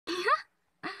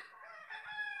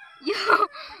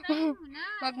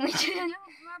Wag mo dyan.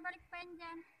 Mabalik pa yan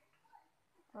dyan.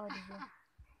 Oh, diba?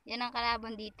 Yan ang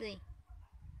kalaban dito eh.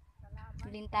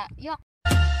 Linta. Yok!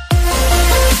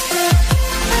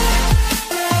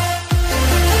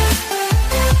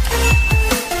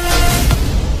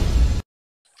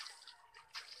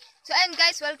 So ayun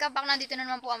guys, welcome back. Nandito na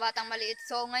naman po ang batang maliit.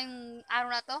 So ngayong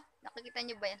araw na to, nakikita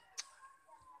nyo ba yan?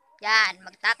 Yan,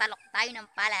 magtatalok tayo ng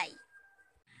palay.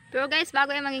 Pero guys,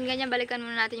 bago yung maging ganyan, balikan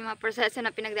muna natin yung mga proseso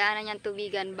na pinagdaanan niyang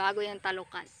tubigan bago yung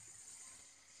talukan.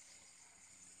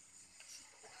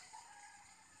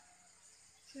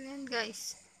 So yan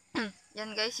guys.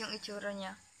 Yan guys yung itsura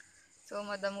niya. So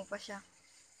madamo pa siya.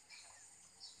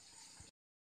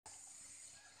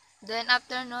 Then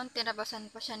after nun,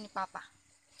 tinabasan pa siya ni Papa.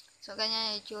 So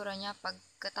ganyan yung itsura niya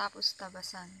pagkatapos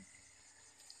tabasan.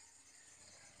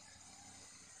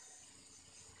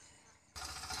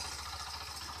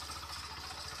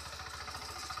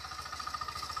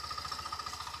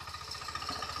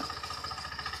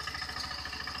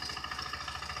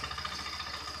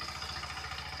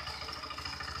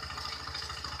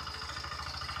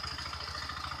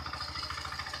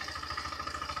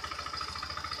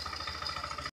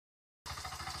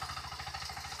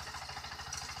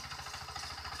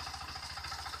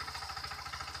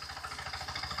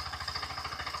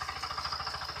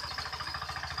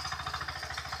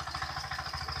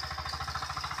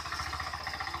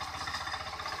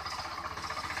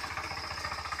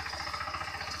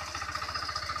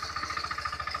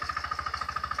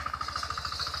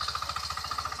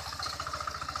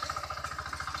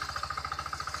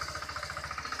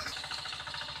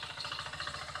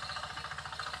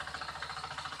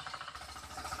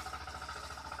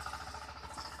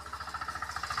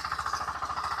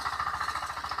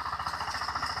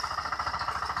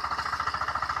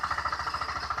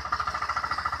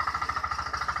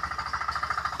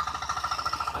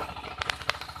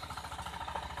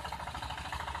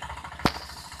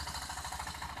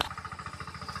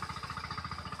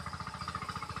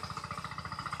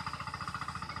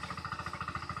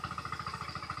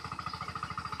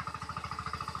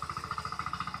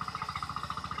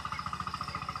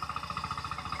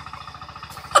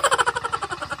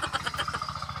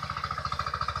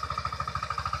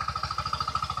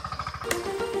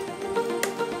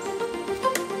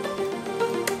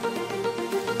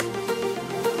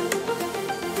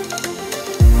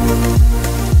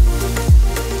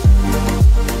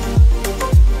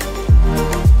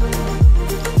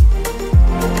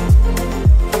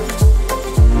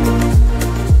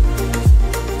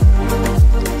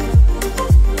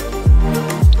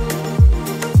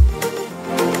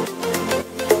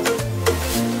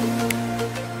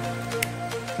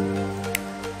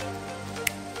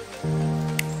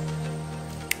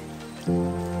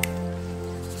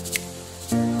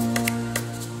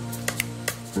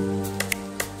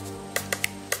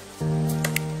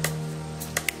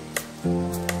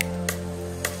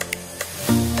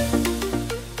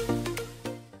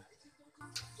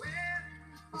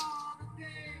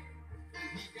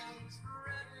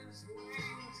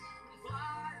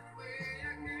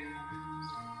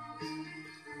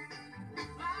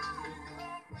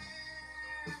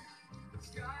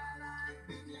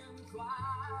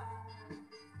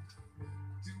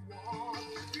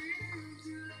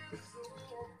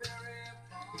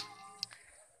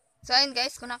 So, ayun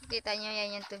guys, kung nakikita nyo,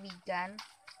 yan yung tubigan.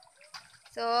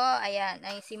 So, ayan,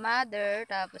 ay si Mother,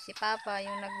 tapos si Papa,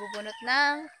 yung nagbubunot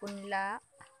ng punla.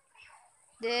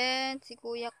 Then, si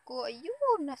kuya ko,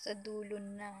 ayun, nasa dulo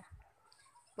na.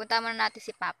 Punta muna natin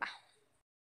si Papa.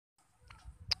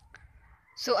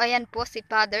 So, ayan po si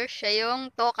Father, siya yung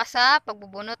toka sa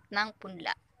pagbubunot ng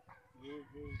punla.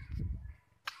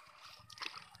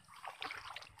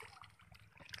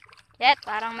 Yet,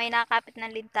 parang may nakapit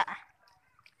ng linta.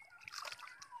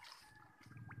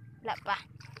 Wala pa.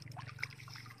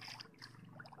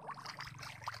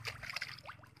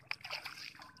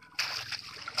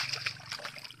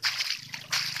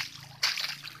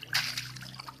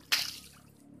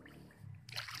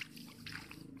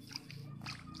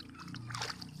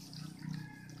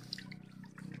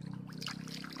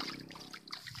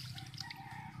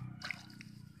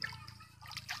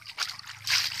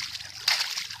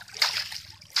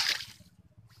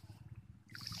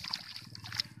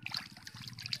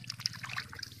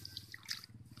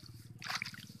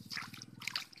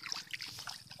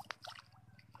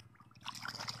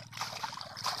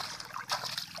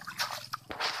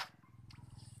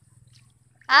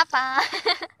 Apa.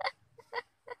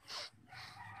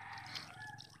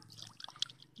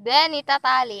 Then,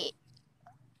 itatali.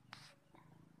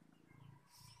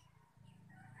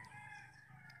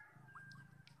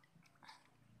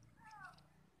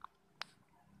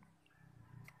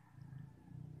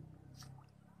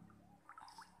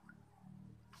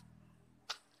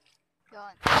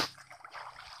 Yun.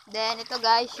 Then, ito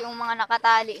guys, yung mga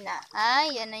nakatali na.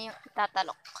 Ay, yan na yung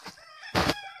itatalok.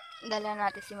 Dala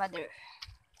natin si mother.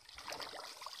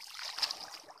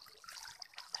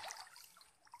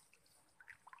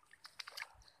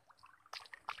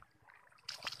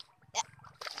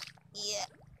 Yeah.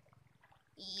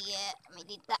 Yeah. May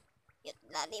dita. Yan,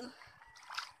 lalim.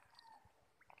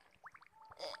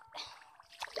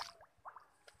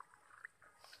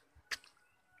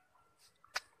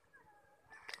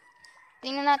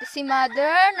 Tingnan natin si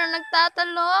mother na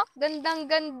nagtatalok.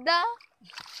 Gandang-ganda.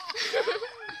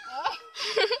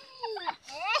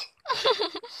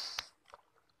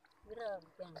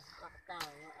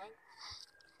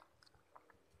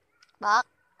 Pak.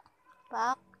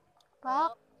 Pak.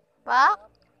 Pak. Pak.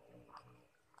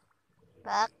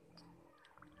 Pak.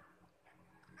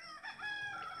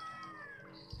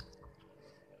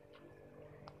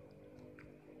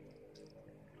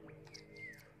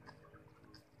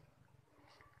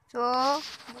 So,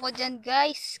 bukod dyan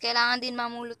guys, kailangan din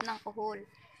mamulot ng kuhol.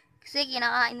 Kasi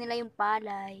kinakain nila yung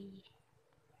palay.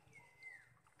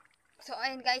 So,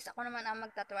 ayun guys, ako naman ang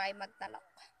magta-try magtalok.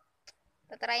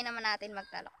 Tatry naman natin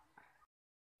magtalok.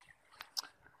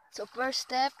 So, first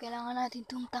step, kailangan natin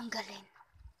itong tanggalin.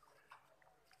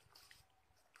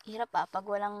 Hirap pag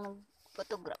walang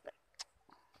photographer.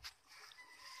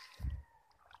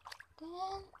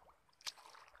 Then,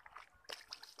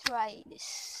 try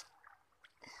this.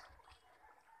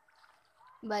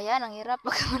 Bayan, ang hirap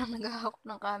pag walang naghahawak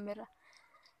ng camera.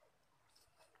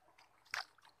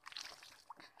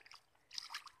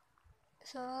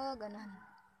 So, ganun.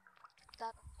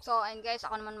 So, ayun guys,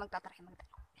 ako naman magtatry.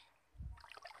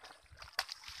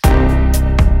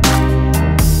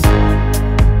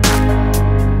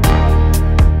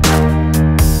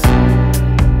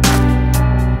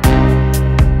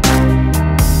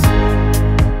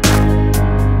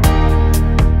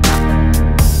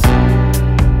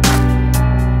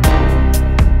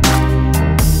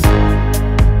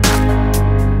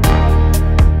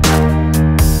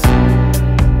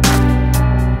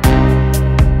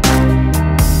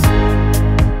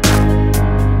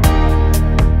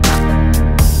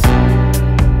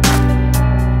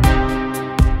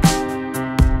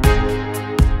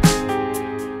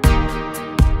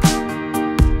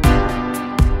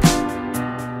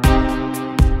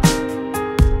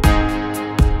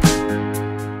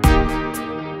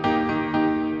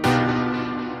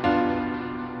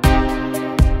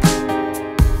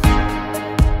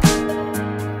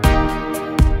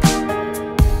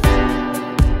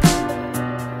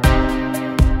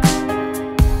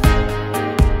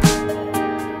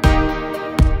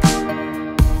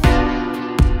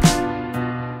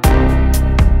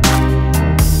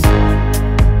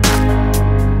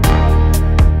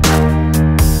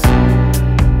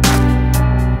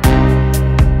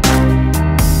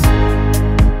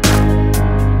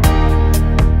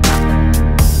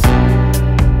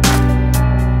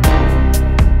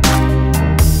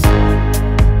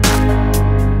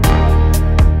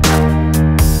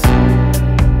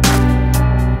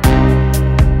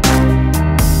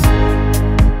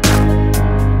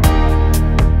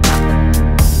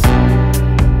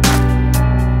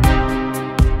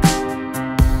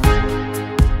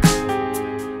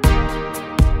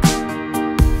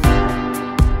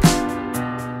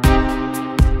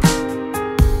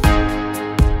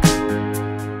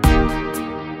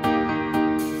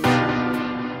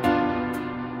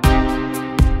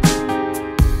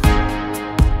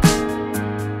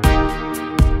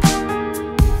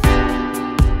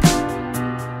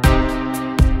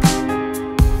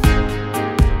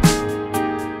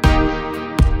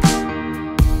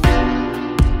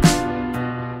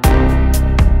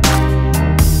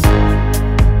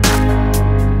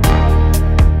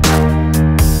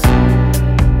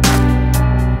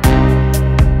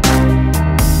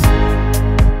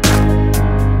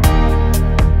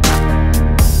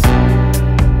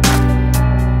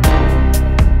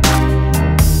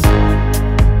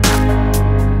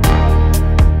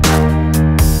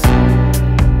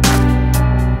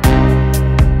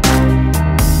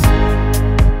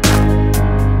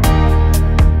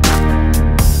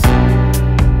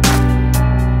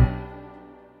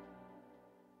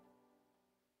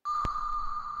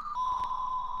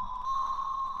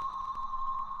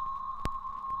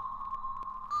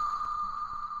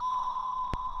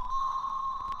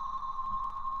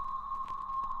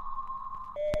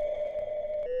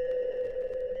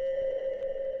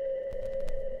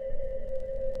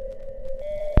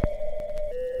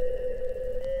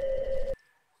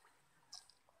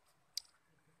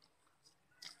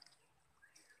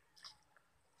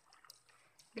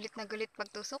 Galit na galit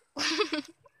pagtusok.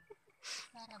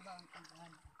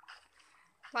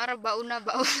 Para baon na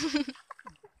baon.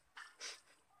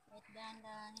 Wait,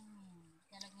 dahan-dahanin mo.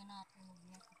 Talaga natunog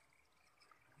na.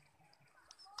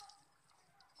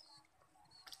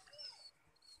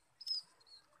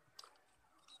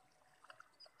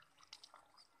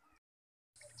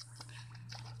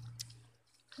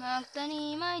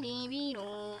 Magtanim ay di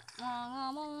biro,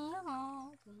 mga mong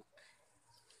nakatulog.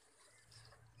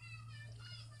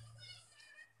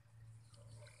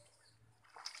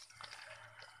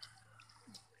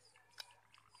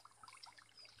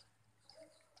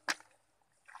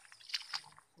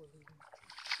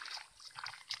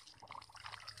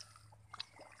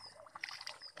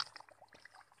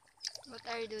 What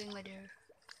are you doing, mother?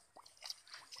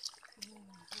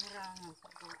 Hirangan sa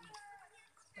doon.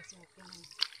 Pasukin mo.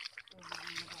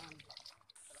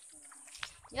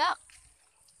 Yak!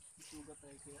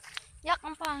 Yak,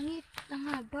 ang pangit. Ang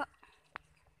haba.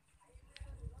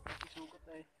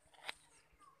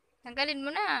 Tanggalin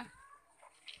mo na.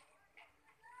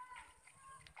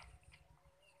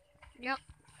 Yak.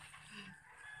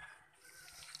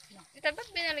 Ito, ba't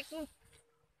binalik mo?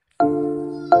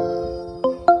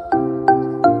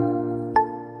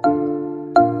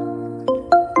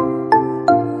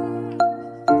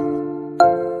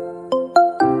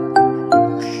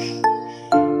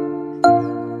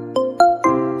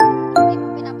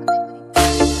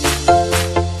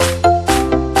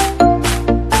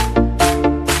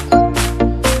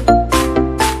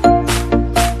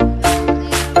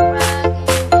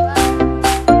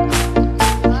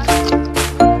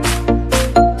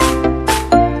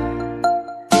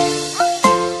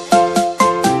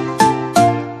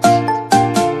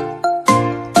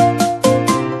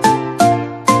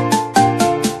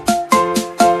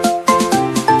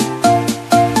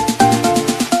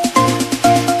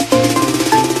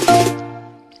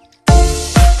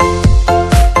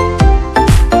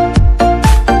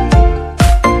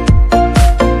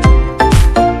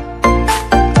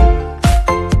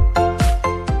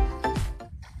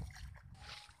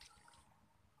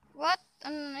 What?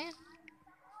 Ano na yan?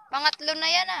 Pangatlo na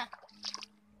yan ah.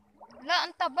 Wala,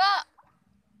 ang taba.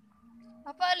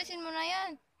 Papaalisin mo na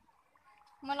yan.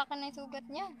 Malaki na yung sugat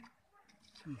niya.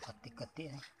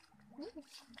 Kati-kati eh.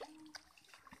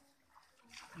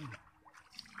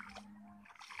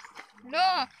 Lo,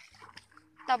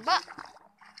 taba.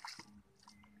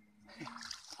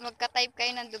 Magka-type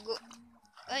kayo ng dugo.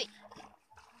 Ay,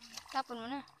 tapon mo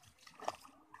na.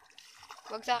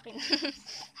 Huwag sa akin.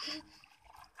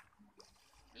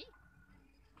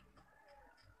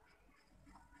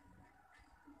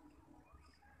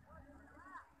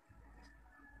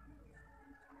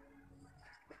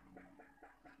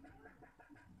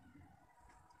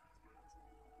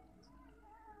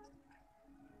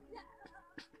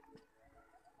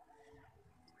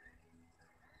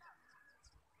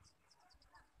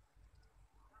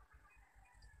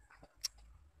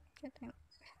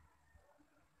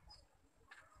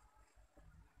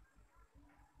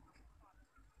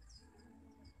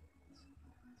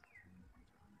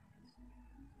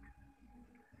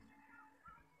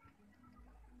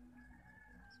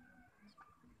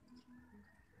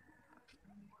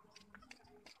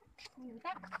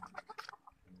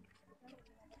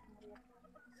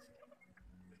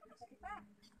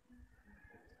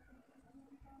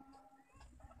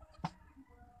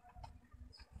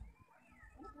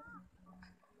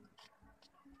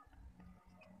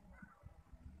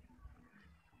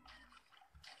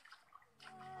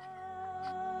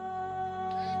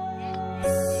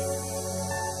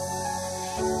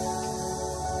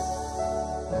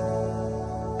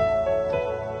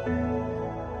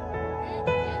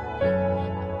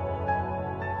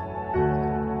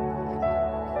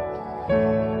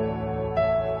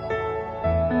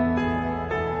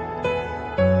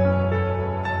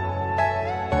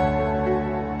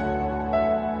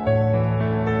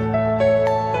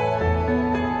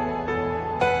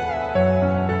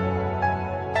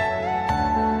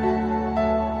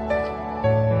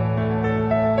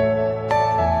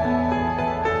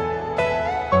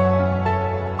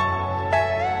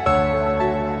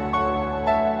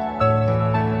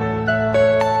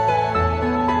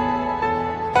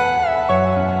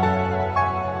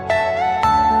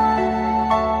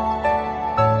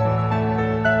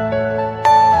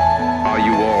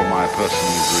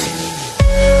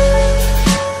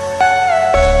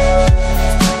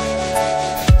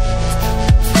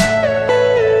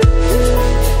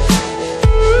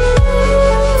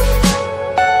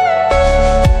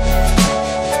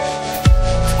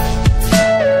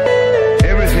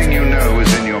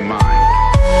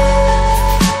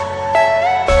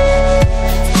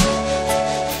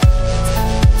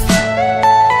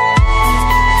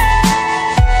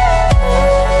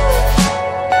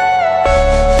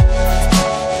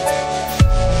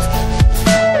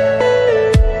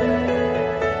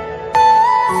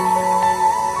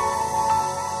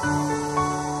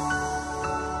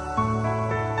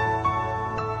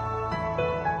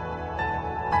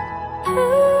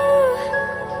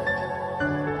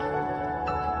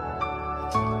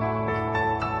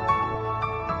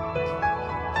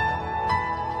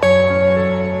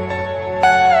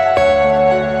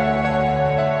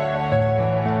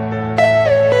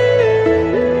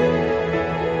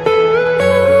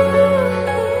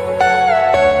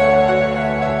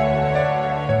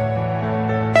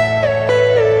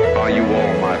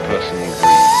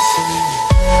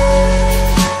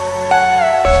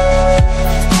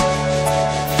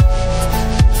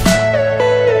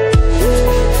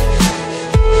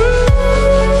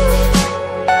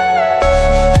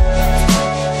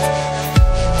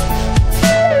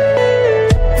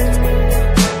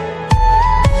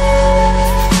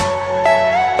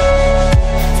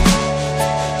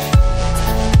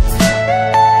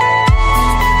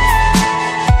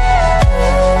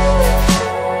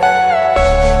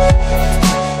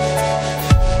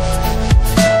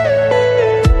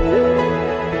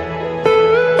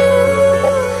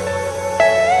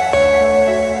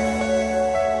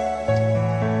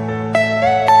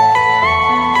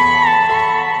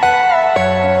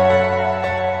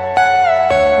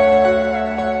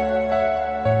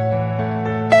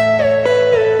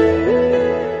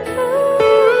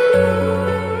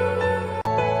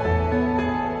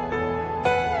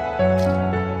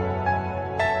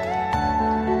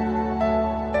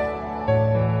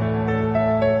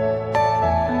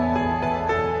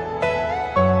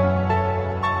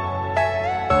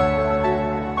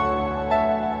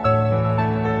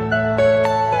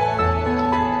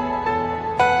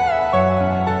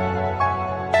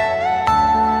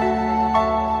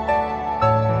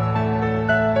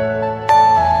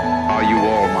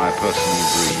 personal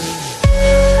dream.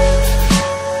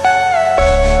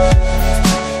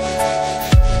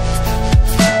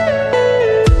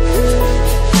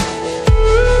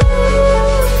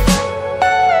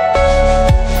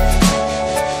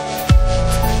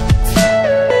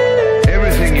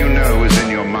 Everything you know is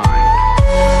in your mind.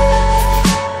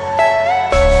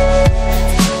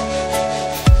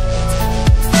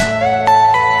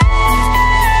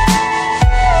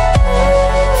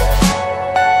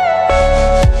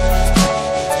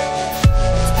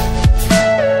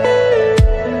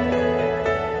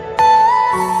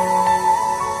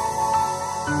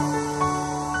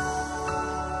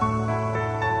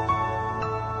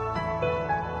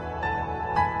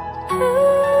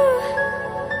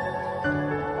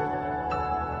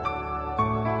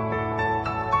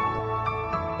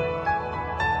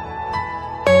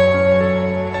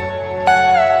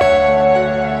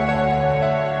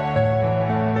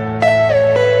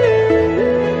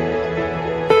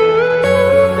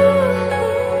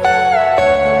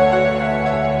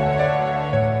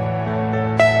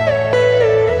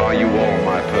 Are you all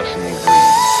my personal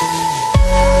dreams?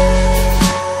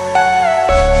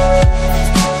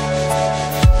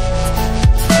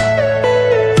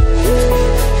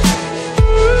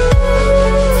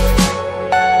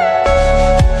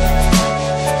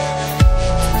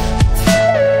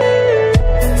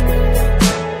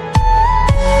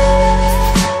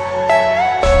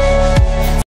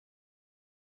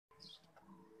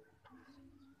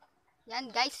 Yan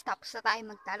guys, tapos na tayo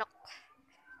magtalok.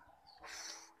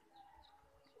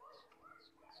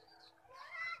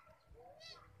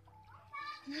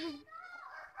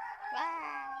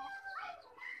 Wow!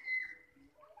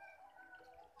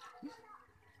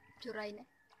 Churay na.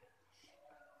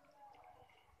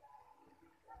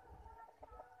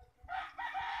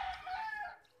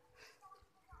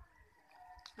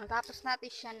 Natapos natin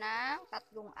siya ng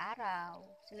 3 araw.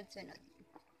 Sunod-sunod.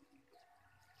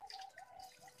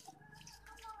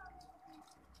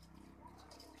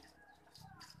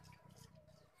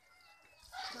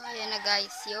 So, ayan na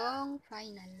guys, yung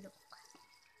final look.